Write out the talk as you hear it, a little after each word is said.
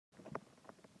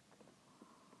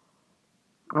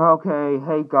Okay,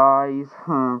 hey guys,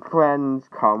 friends,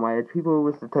 comrades, people who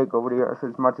wish to take over the earth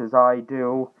as much as I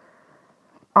do.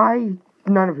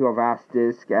 None of you have asked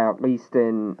this, at least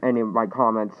in any of my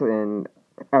comments, and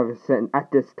ever since,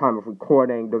 at this time of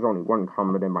recording, there's only one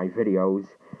comment in my videos.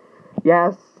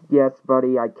 Yes,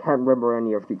 buddy, I can't remember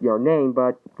any of your name,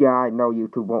 but yeah, I know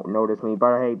YouTube won't notice me,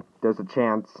 but hey, there's a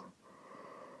chance.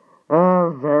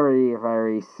 A very,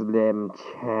 very slim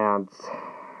chance.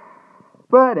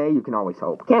 But hey, you can always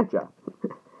hope, can't ya?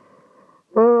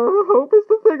 Hope is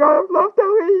the thing I have left at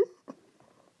least.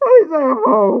 At least I have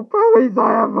hope. At least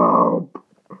I have hope.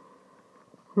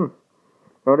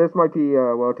 Now this might be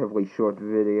a relatively short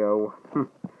video.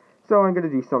 So I'm gonna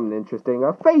do something interesting.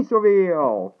 A face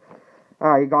reveal!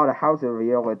 I got a house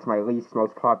reveal. It's my least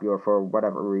most popular for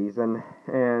whatever reason.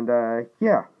 And,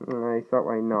 yeah. I thought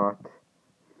why not.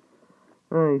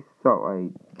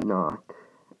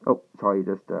 Oh, sorry,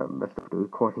 just messed up the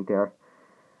recording there.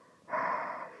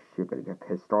 You're gonna get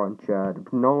pissed on,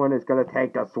 Chad. No one is gonna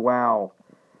take this well.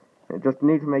 I just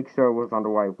need to make sure it was on the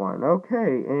right one.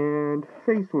 Okay, and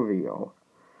face reveal.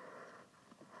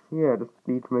 Yeah, just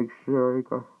need to make sure I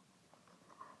got...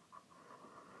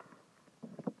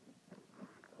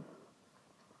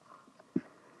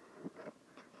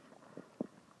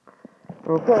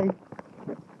 Okay.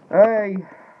 Hey! Do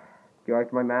you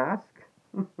like my mask?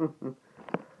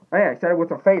 Hey, I said it was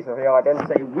a face reveal. I didn't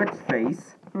say which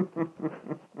face.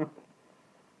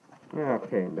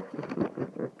 Okay.